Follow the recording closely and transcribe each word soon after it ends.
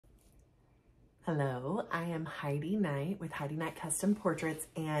Hello, I am Heidi Knight with Heidi Knight Custom Portraits,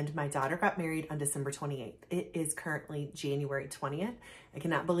 and my daughter got married on December 28th. It is currently January 20th. I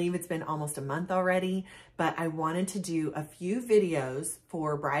cannot believe it's been almost a month already, but I wanted to do a few videos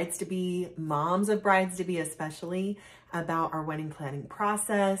for brides-to-be, moms of brides-to-be especially, about our wedding planning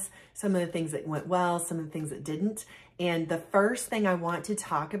process, some of the things that went well, some of the things that didn't. And the first thing I want to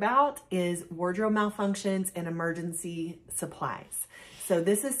talk about is wardrobe malfunctions and emergency supplies. So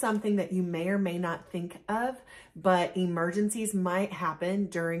this is something that you may or may not think of, but emergencies might happen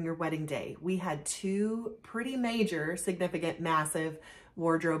during your wedding day. We had two pretty major, significant, massive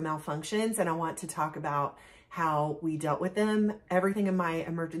wardrobe malfunctions, and I want to talk about how we dealt with them. Everything in my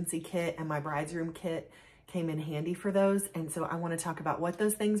emergency kit and my bride's room kit came in handy for those. And so I want to talk about what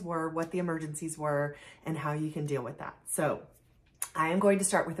those things were, what the emergencies were, and how you can deal with that. So I am going to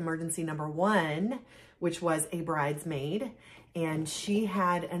start with emergency number one, which was a bridesmaid. And she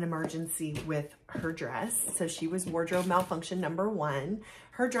had an emergency with her dress. So she was wardrobe malfunction number one.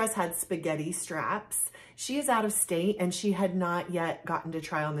 Her dress had spaghetti straps. She is out of state and she had not yet gotten to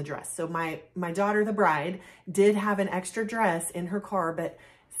try on the dress. So my daughter, the bride, did have an extra dress in her car, but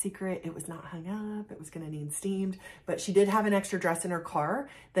secret, it was not hung up. It was gonna need steamed, but she did have an extra dress in her car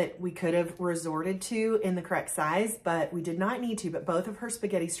that we could have resorted to in the correct size, but we did not need to. But both of her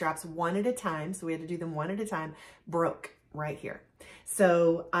spaghetti straps, one at a time, so we had to do them one at a time, broke right here.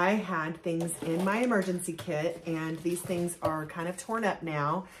 So I had things in my emergency kit, and these things are kind of torn up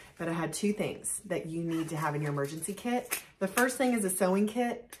now, but I had two things that you need to have in your emergency kit. The first thing is a sewing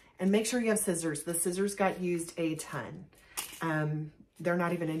kit, and make sure you have scissors. The scissors got used a ton. They're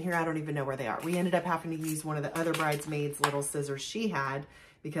not even in here. I don't even know where they are. We ended up having to use one of the other bridesmaids' little scissors she had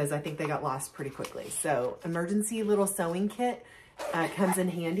because I think they got lost pretty quickly. So emergency little sewing kit comes in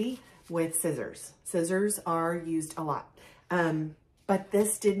handy with scissors. Scissors are used a lot. But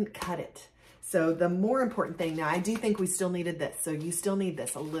this didn't cut it. So the more important thing, now I do think we still needed this. So you still need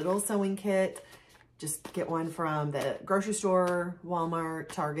this, a little sewing kit. Just get one from the grocery store, Walmart,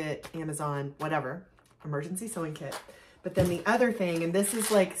 Target, Amazon, whatever, emergency sewing kit. But then the other thing, and this is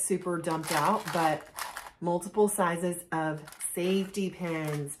like super dumped out, but multiple sizes of safety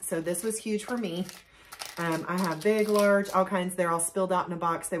pins. So this was huge for me. I have big, large, all kinds. They're all spilled out in a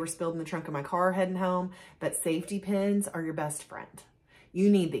box. They were spilled in the trunk of my car heading home, but safety pins are your best friend. You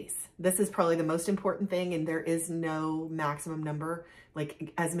need these. This is probably the most important thing, and there is no maximum number,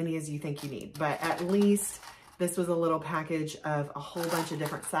 like as many as you think you need. But at least this was a little package of a whole bunch of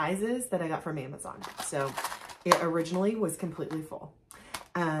different sizes that I got from Amazon. So it originally was completely full.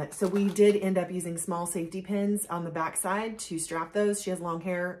 So we did end up using small safety pins on the backside to strap those. She has long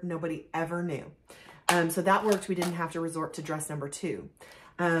hair. Nobody ever knew. So that worked. We didn't have to resort to dress number two.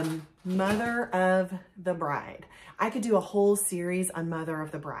 Mother of the bride. I could do a whole series on Mother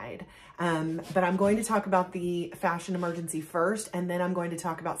of the Bride, but I'm going to talk about the fashion emergency first, and then I'm going to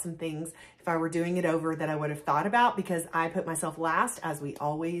talk about some things, if I were doing it over, that I would have thought about, because I put myself last, as we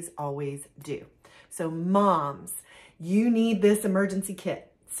always do. So moms, you need this emergency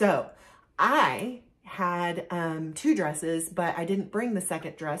kit. So I had two dresses, but I didn't bring the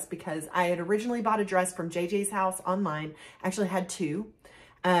second dress because I had originally bought a dress from JJ's house online. I actually had two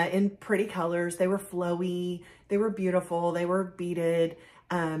in pretty colors. They were flowy, they were beautiful, they were beaded,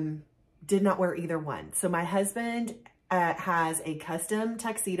 did not wear either one. So my husband has a custom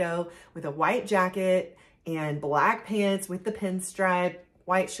tuxedo with a white jacket and black pants with the pinstripe,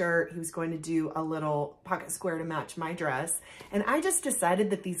 white shirt. He was going to do a little pocket square to match my dress. And I just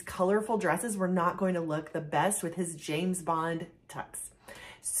decided that these colorful dresses were not going to look the best with his James Bond tux.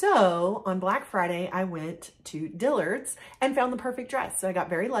 So on Black Friday, I went to Dillard's and found the perfect dress. So I got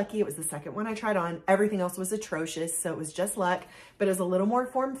very lucky. It was the second one I tried on. Everything else was atrocious, so it was just luck, but it was a little more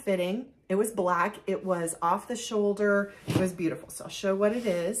form-fitting. It was black. It was off the shoulder. It was beautiful. So I'll show what it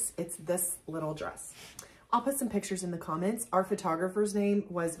is. It's this little dress. I'll put some pictures in the comments. Our photographer's name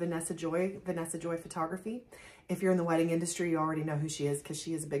was Vanessa Joy Photography. If you're in the wedding industry, you already know who she is because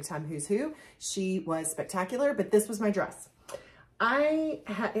she is a big time who's who. She was spectacular, but this was my dress.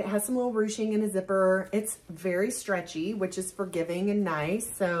 It has some little ruching and a zipper. It's very stretchy, which is forgiving and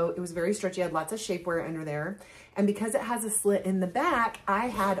nice. So it was very stretchy. I had lots of shapewear under there. And because it has a slit in the back, I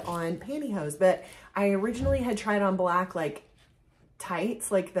had on pantyhose, but I originally had tried on black, like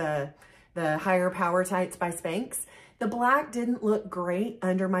tights, like the higher power tights by Spanx. The black didn't look great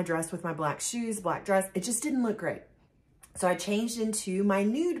under my dress with my black shoes, black dress. It just didn't look great. So I changed into my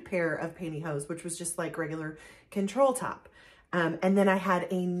nude pair of pantyhose, which was just like regular control top. And then I had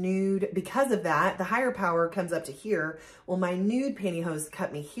a nude, because of that, the higher power comes up to here. Well, my nude pantyhose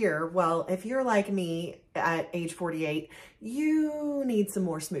cut me here. Well, if you're like me at age 48, you need some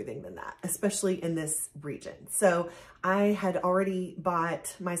more smoothing than that, especially in this region. So I had already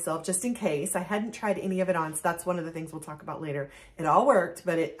bought myself, just in case, I hadn't tried any of it on. So that's one of the things we'll talk about later. It all worked,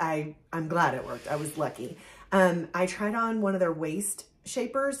 but I'm glad it worked. I was lucky. I tried on one of their waist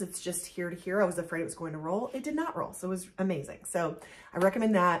shapers. It's just here to here. I was afraid it was going to roll. It did not roll. So it was amazing. So I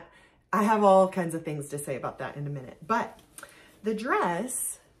recommend that. I have all kinds of things to say about that in a minute. But the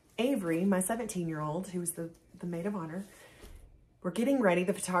dress, Avery, my 17-year-old, who was the maid of honor, we're getting ready.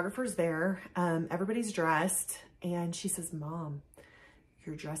 The photographer's there. Everybody's dressed. And she says, Mom,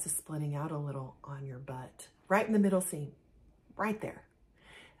 your dress is splitting out a little on your butt. Right in the middle seam. Right there.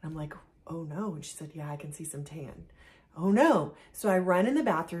 And I'm like, oh no. And she said, yeah, I can see some tan. Oh no. So I run in the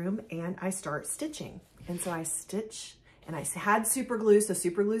bathroom and I start stitching. And so I stitch, and I had super glue. So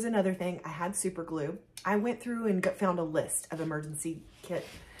super glue is another thing. I had super glue. I went through and found a list of emergency kit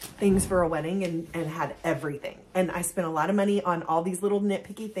things for a wedding and had everything. And I spent a lot of money on all these little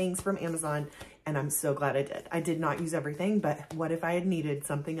nitpicky things from Amazon. And I'm so glad I did. I did not use everything, but what if I had needed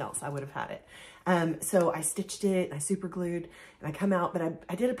something else? I would have had it. So I stitched it, and I super glued, and I come out, but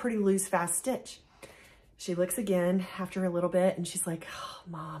I did a pretty loose, fast stitch. She looks again after a little bit, and she's like, oh,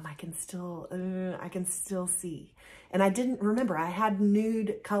 Mom, I can still see. And I didn't remember, I had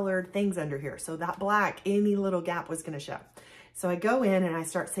nude colored things under here. So that black, any little gap was gonna show. So I go in and I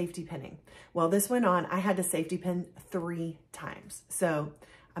start safety pinning. Well, this went on, I had to safety pin 3 times. So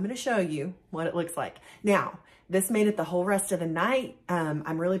I'm gonna show you what it looks like. Now, this made it the whole rest of the night.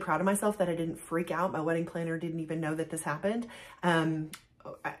 I'm really proud of myself that I didn't freak out. My wedding planner didn't even know that this happened.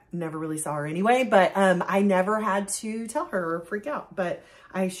 I never really saw her anyway, but I never had to tell her or freak out, but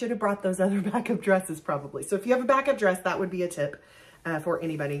I should have brought those other backup dresses probably. So if you have a backup dress, that would be a tip for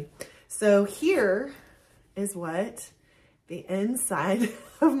anybody. So here is what the inside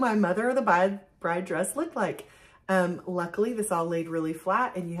of my mother of the bride dress looked like. Luckily this all laid really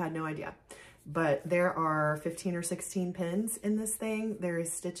flat and you had no idea, but there are 15 or 16 pins in this thing. There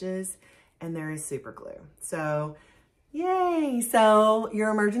is stitches and there is super glue. So yay. So your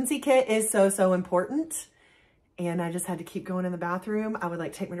emergency kit is so important. And I just had to keep going in the bathroom. I would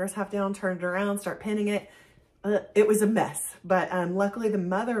like take my dress half down, turn it around, start pinning it. It was a mess, but luckily the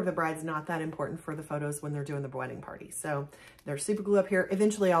mother of the bride's not that important for the photos when they're doing the wedding party. So there's super glue up here.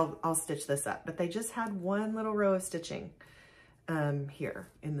 Eventually I'll stitch this up, but they just had one little row of stitching here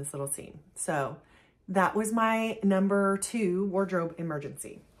in this little seam. So that was my number 2 wardrobe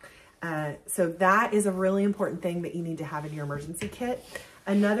emergency. So that is a really important thing that you need to have in your emergency kit.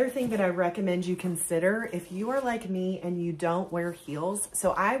 Another thing that I recommend you consider, if you are like me and you don't wear heels,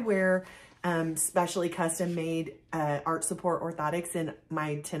 so I wear specially custom made arch support orthotics in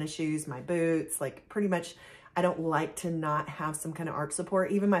my tennis shoes, my boots, like pretty much I don't like to not have some kind of arch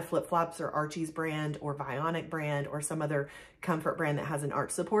support. Even my flip-flops are Archie's brand or Vionic brand or some other comfort brand that has an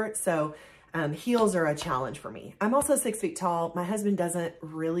arch support. So heels are a challenge for me. I'm also 6 feet tall. My husband doesn't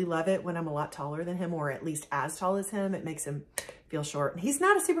really love it when I'm a lot taller than him, or at least as tall as him. It makes him feel short. And he's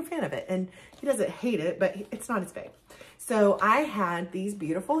not a super fan of it, and he doesn't hate it, but it's not his fave. So I had these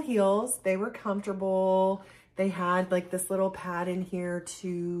beautiful heels. They were comfortable. They had like this little pad in here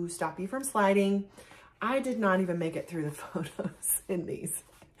to stop you from sliding. I did not even make it through the photos in these.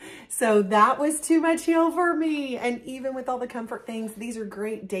 So that was too much heel for me. And even with all the comfort things, these are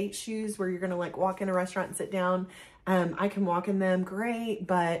great date shoes where you're going to like walk in a restaurant and sit down. I can walk in them great,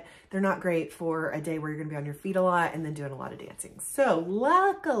 but they're not great for a day where you're going to be on your feet a lot and then doing a lot of dancing. So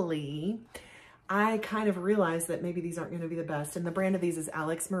luckily, I kind of realized that maybe these aren't going to be the best. And the brand of these is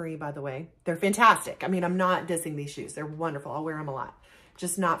Alex Marie, by the way. They're fantastic. I mean, I'm not dissing these shoes. They're wonderful. I'll wear them a lot.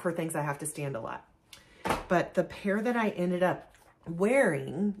 Just not for things I have to stand a lot. But the pair that I ended up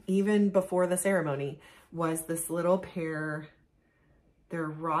wearing, even before the ceremony, was this little pair. They're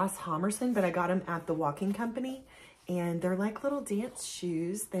Ross Homerson, but I got them at the Walking Company. And they're like little dance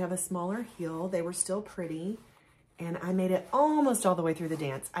shoes. They have a smaller heel. They were still pretty. And I made it almost all the way through the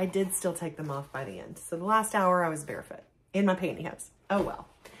dance. I did still take them off by the end. So the last hour I was barefoot in my pantyhose. Oh well.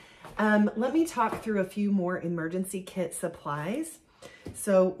 Let me talk through a few more emergency kit supplies.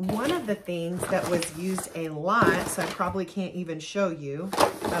 So one of the things that was used a lot, so I probably can't even show you.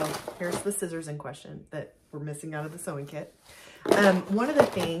 Oh, here's the scissors in question that were missing out of the sewing kit. One of the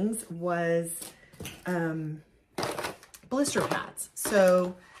things was blister pads.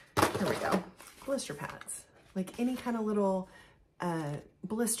 So here we go, blister pads. Like any kind of little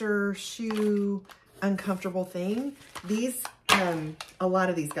blister, shoe, uncomfortable thing. These a lot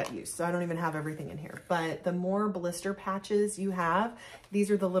of these got used, so I don't even have everything in here. But the more blister patches you have,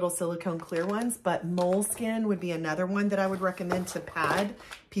 these are the little silicone clear ones, but moleskin would be another one that I would recommend to pad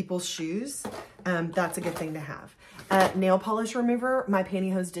people's shoes. That's a good thing to have. Nail polish remover, my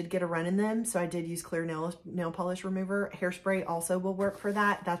pantyhose did get a run in them, so I did use clear nail polish remover. Hairspray also will work for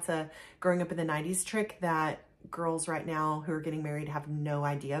that. That's a growing up in the 90s trick that girls right now who are getting married have no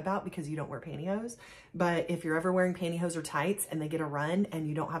idea about because you don't wear pantyhose. But if you're ever wearing pantyhose or tights and they get a run and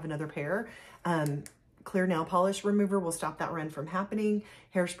you don't have another pair, clear nail polish remover will stop that run from happening.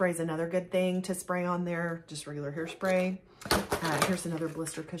 Hairspray is another good thing to spray on there, just regular hairspray. Here's another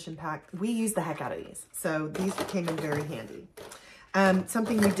blister cushion pack. We use the heck out of these, so these came in very handy.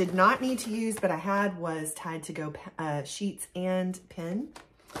 Something we did not need to use, but I had, was tied to go sheets and pin.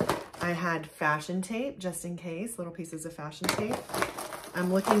 I had fashion tape, just in case, little pieces of fashion tape.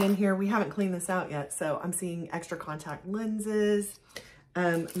 I'm looking in here. We haven't cleaned this out yet, so I'm seeing extra contact lenses,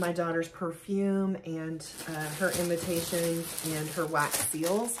 my daughter's perfume, and her invitations and her wax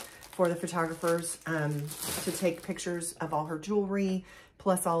seals for the photographers to take pictures of all her jewelry,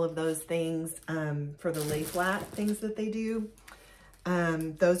 plus all of those things for the lay flat things that they do.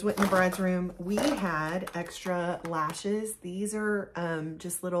 Those went in the bride's room. We had extra lashes. These are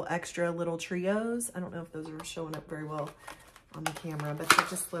just little extra little trios. I don't know if those are showing up very well on the camera, but they're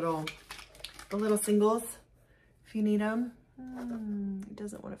just the little singles if you need them. It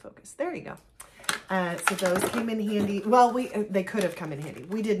doesn't want to focus. There you go. So those came in handy. Well, they could have come in handy.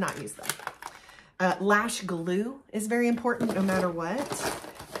 We did not use them. Lash glue is very important no matter what.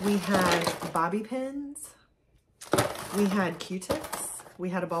 We had bobby pins. We had Q-tips. We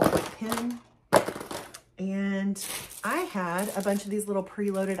had a ballpoint pen. And I had a bunch of these little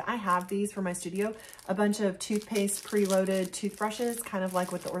preloaded, I have these for my studio, a bunch of toothpaste preloaded toothbrushes, kind of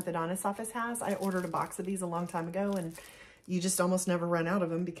like what the orthodontist office has. I ordered a box of these a long time ago, and you just almost never run out of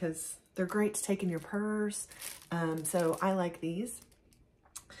them because they're great to take in your purse. So I like these.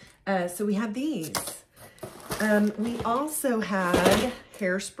 So we had these. We also had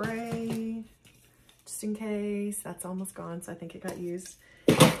hairspray, just in case. That's almost gone, so I think it got used.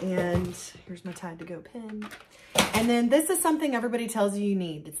 And here's my Tide to Go pin. And then this is something everybody tells you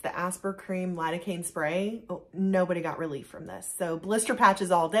need. It's the Aspercream lidocaine spray. Oh, nobody got relief from this. So blister patches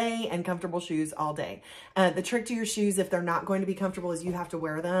all day and comfortable shoes all day. The trick to your shoes, if they're not going to be comfortable, is you have to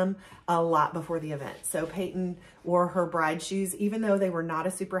wear them a lot before the event. So Peyton wore her bride shoes, even though they were not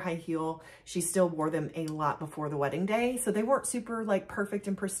a super high heel, she still wore them a lot before the wedding day. So they weren't super like perfect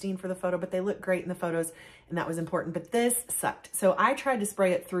and pristine for the photo, but they looked great in the photos, and that was important. But this sucked. So I tried to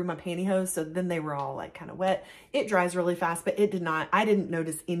spray it through my pantyhose, so then they were all like kind of wet. It dries really fast, but it did not, I didn't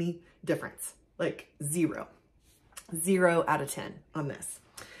notice any difference, like 0. 0 out of 10 on this.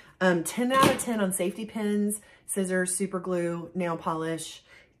 10 out of 10 on safety pins, scissors, super glue, nail polish,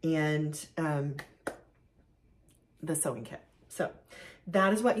 and the sewing kit. So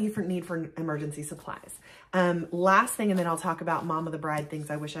that is what you need for emergency supplies. Last thing, and then I'll talk about mom of the bride things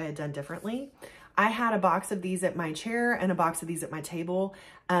I wish I had done differently. I had a box of these at my chair and a box of these at my table.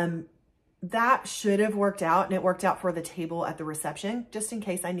 That should have worked out, and it worked out for the table at the reception, just in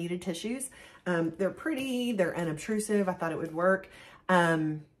case I needed tissues. They're pretty, they're unobtrusive. I thought it would work.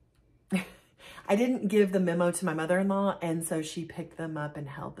 I didn't give the memo to my mother-in-law, and so she picked them up and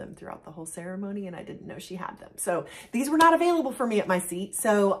held them throughout the whole ceremony, and I didn't know she had them. So these were not available for me at my seat,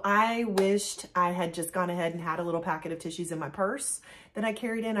 so I wished I had just gone ahead and had a little packet of tissues in my purse that I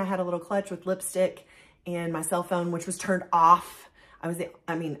carried in. I had a little clutch with lipstick and my cell phone, which was turned off.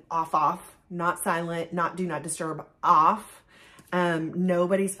 Off, not silent, not do not disturb, off.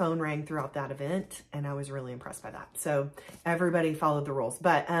 Nobody's phone rang throughout that event, and I was really impressed by that. So everybody followed the rules.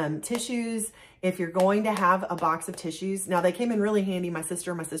 But tissues, if you're going to have a box of tissues, now they came in really handy. My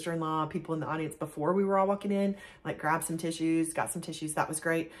sister, my sister-in-law, people in the audience before we were all walking in, like grabbed some tissues, got some tissues. That was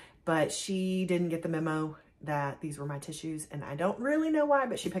great. But she didn't get the memo that these were my tissues, and I don't really know why,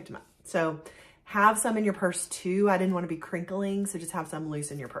 but she picked them up. So have some in your purse too. I didn't want to be crinkling, so just have some loose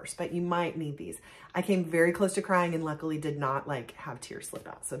in your purse, but you might need these. I came very close to crying and luckily did not like have tears slip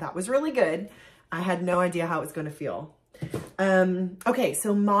out. So that was really good. I had no idea how it was going to feel. Okay,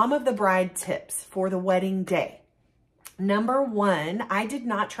 so mom of the bride tips for the wedding day. Number 1, I did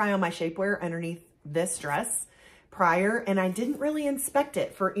not try on my shapewear underneath this dress prior, and I didn't really inspect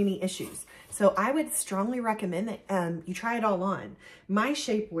it for any issues. So I would strongly recommend that you try it all on. My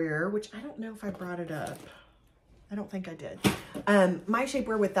shapewear, which I don't know if I brought it up. I don't think I did. My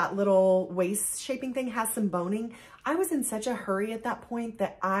shapewear with that little waist shaping thing has some boning. I was in such a hurry at that point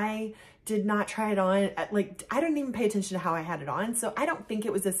that I did not try it on. Like, I didn't even pay attention to how I had it on. So I don't think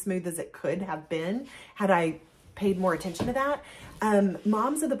it was as smooth as it could have been had I paid more attention to that.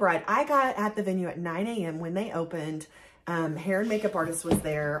 Moms of the Bride, I got at the venue at 9 a.m. when they opened. Hair and makeup artist was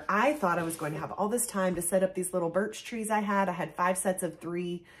there. I thought I was going to have all this time to set up these little birch trees I had. I had 5 sets of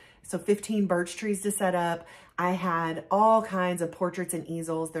 3, so 15 birch trees to set up. I had all kinds of portraits and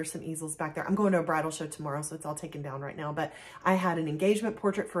easels. There's some easels back there. I'm going to a bridal show tomorrow, so it's all taken down right now. But I had an engagement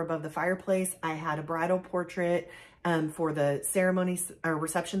portrait for above the fireplace. I had a bridal portrait for the ceremony or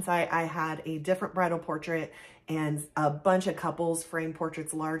reception site. I had a different bridal portrait and a bunch of couples frame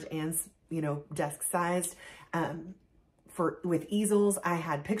portraits, large and, you know, desk sized. With easels, I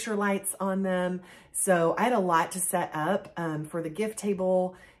had picture lights on them. So I had a lot to set up for the gift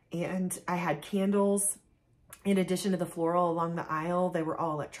table, and I had candles in addition to the floral along the aisle. They were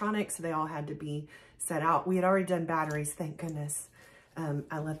all electronic, so they all had to be set out. We had already done batteries, thank goodness.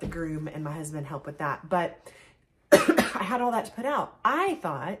 I let the groom and my husband help with that, but I had all that to put out. I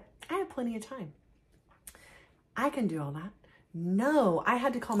thought I had plenty of time. I can do all that. No, I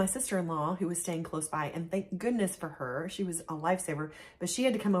had to call my sister-in-law who was staying close by, and thank goodness for her. She was a lifesaver, but she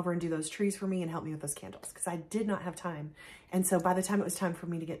had to come over and do those trees for me and help me with those candles because I did not have time. And so by the time it was time for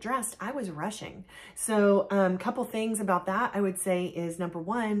me to get dressed, I was rushing. So couple things about that I would say is, number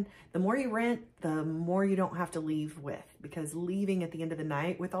one, the more you rent, the more you don't have to leave with, because leaving at the end of the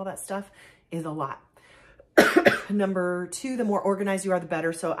night with all that stuff is a lot. Number two, the more organized you are, the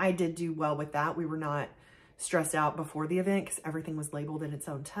better. So I did do well with that. We were not stressed out before the event because everything was labeled in its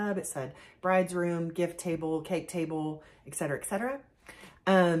own tub. It said bride's room, gift table, cake table, etc., etc.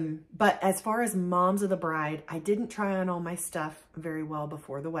 But as far as moms of the bride, I didn't try on all my stuff very well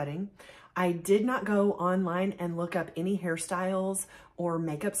before the wedding. I did not go online and look up any hairstyles or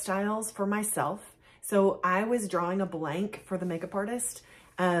makeup styles for myself. So I was drawing a blank for the makeup artist.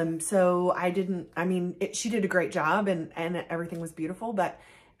 So I didn't, I mean, she did a great job and everything was beautiful, but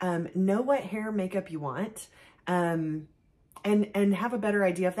know what hair makeup you want, and have a better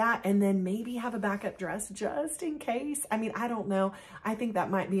idea of that. And then maybe have a backup dress just in case. I mean, I don't know. I think that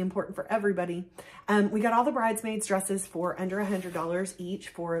might be important for everybody. We got all the bridesmaids dresses for under $100 each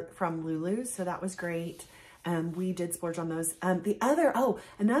from Lulu's. So that was great. We did splurge on those.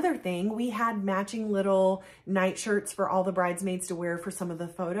 Another thing, we had matching little night shirts for all the bridesmaids to wear for some of the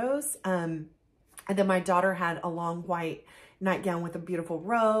photos. And then my daughter had a long white nightgown with a beautiful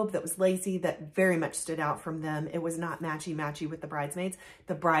robe that was lacy that very much stood out from them. It was not matchy-matchy with the bridesmaids.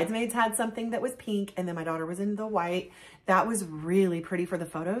 The bridesmaids had something that was pink, and then my daughter was in the white. That was really pretty for the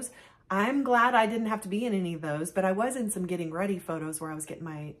photos. I'm glad I didn't have to be in any of those, but I was in some getting ready photos where I was getting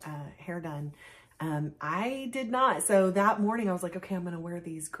my hair done. I did not. So that morning I was like, okay, I'm going to wear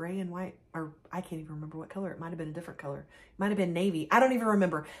these gray and white, or I can't even remember what color. It might've been a different color. It might've been navy. I don't even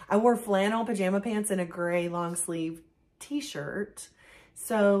remember. I wore flannel pajama pants and a gray long sleeve t-shirt.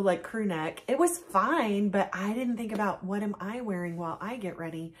 So like crew neck. It was fine, but I didn't think about what am I wearing while I get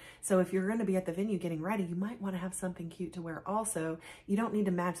ready. So if you're going to be at the venue getting ready, you might want to have something cute to wear also. You don't need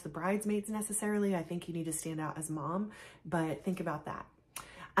to match the bridesmaids necessarily. I think you need to stand out as mom, but think about that.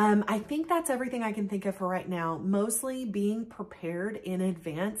 I think that's everything I can think of for right now. Mostly being prepared in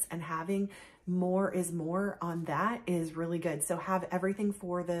advance and having more is more on that is really good. So have everything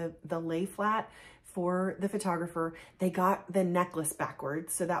for the lay flat for the photographer. They got the necklace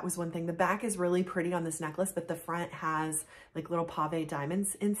backwards. So that was one thing. The back is really pretty on this necklace, but the front has like little pave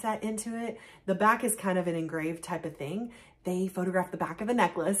diamonds inset into it. The back is kind of an engraved type of thing. They photographed the back of the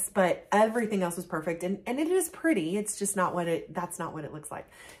necklace, but everything else was perfect. And it is pretty. It's just not what that's not what it looks like.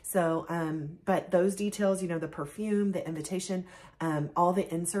 So, but those details, you know, the perfume, the invitation, all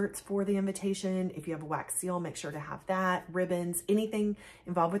the inserts for the invitation. If you have a wax seal, make sure to have that, ribbons, anything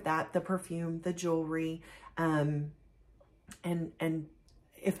involved with that, the perfume, the jewelry, and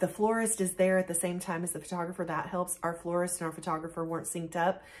if the florist is there at the same time as the photographer, that helps. Our florist and our photographer weren't synced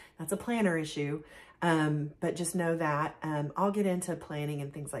up. That's a planner issue. But just know that I'll get into planning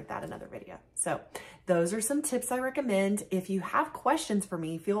and things like that in another video. So those are some tips I recommend. If you have questions for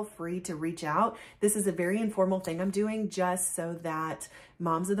me, feel free to reach out. This is a very informal thing I'm doing just so that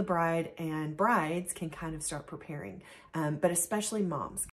moms of the bride and brides can kind of start preparing, but especially moms.